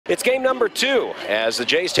It's game number 2 as the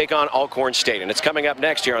Jays take on Alcorn State, and it's coming up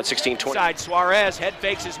next here on 1620. Side Suarez head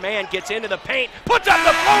fakes his man, gets into the paint, puts up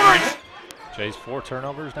the floater. Jays 4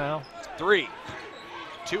 turnovers now. 3.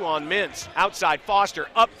 2 on Mintz. Outside Foster,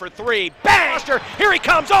 up for 3. Bang! Foster, here he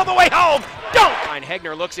comes all the way home. Dunk!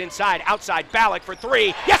 Hegner looks inside, outside Ballack for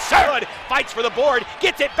 3. Yes, sir! Good. Fights for the board,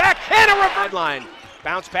 gets it back, and a reverse line.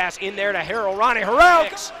 Bounce pass in there to Harrell. Ronnie Harrell.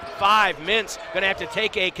 5. Mintz gonna have to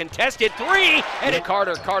take a contested 3. And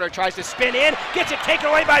Carter tries to spin in, gets it taken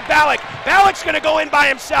away by Ballack. Ballack's gonna go in by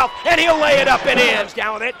himself, and he'll lay it up and in.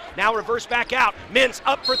 Down with it. Now reverse back out. Mintz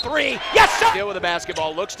up for 3. Yes, sir! Deal with the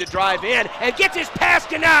basketball, looks to drive in, and gets his pass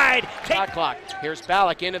denied. Shot clock. Here's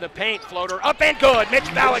Ballack into the paint. Floater up and good. Mitch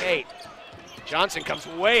Ballack. 8. Johnson comes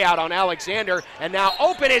way out on Alexander, and now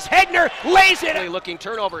open is Hegner, lays it. Looking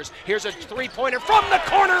turnovers. Here's a 3-pointer from the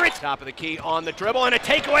corner. It's top of the key on the dribble, and a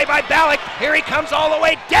takeaway by Ballack. Here he comes all the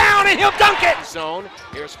way down, and he'll dunk it. Zone.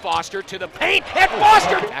 Here's Foster to the paint, and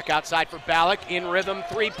Foster back outside for Ballack. In rhythm,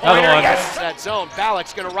 3-pointer. Yes, that zone.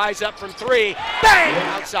 Ballack's going to rise up from 3. Bang!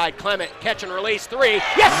 Outside Clement, catch and release 3.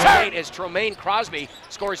 Yes, sir! As Tremaine Crosby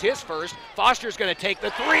scores his first, Foster's going to take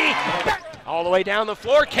the 3. All the way down the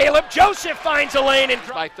floor, Caleb Joseph finds a lane and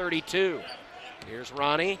by 32. Here's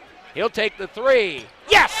Ronnie. He'll take the 3.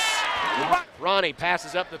 Yes! Ronnie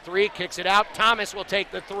passes up the 3, kicks it out. Thomas will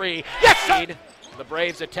take the 3. Yes, sir! The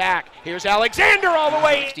Braves attack. Here's Alexander all the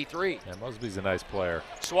way. 63. Yeah, Mosby's a nice player.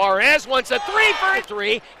 Suarez wants a 3 for a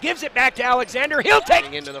 3. Gives it back to Alexander. He'll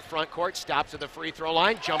take into the front court. Stops at the free throw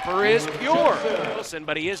line. Jumper is pure. Wilson,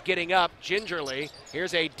 but he is getting up gingerly.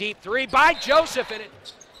 Here's a deep 3 by Joseph in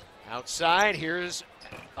it. Outside, here's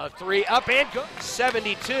a 3 up and good.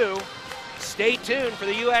 72. Stay tuned for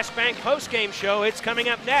the U.S. Bank postgame show. It's coming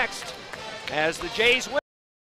up next as the Jays win.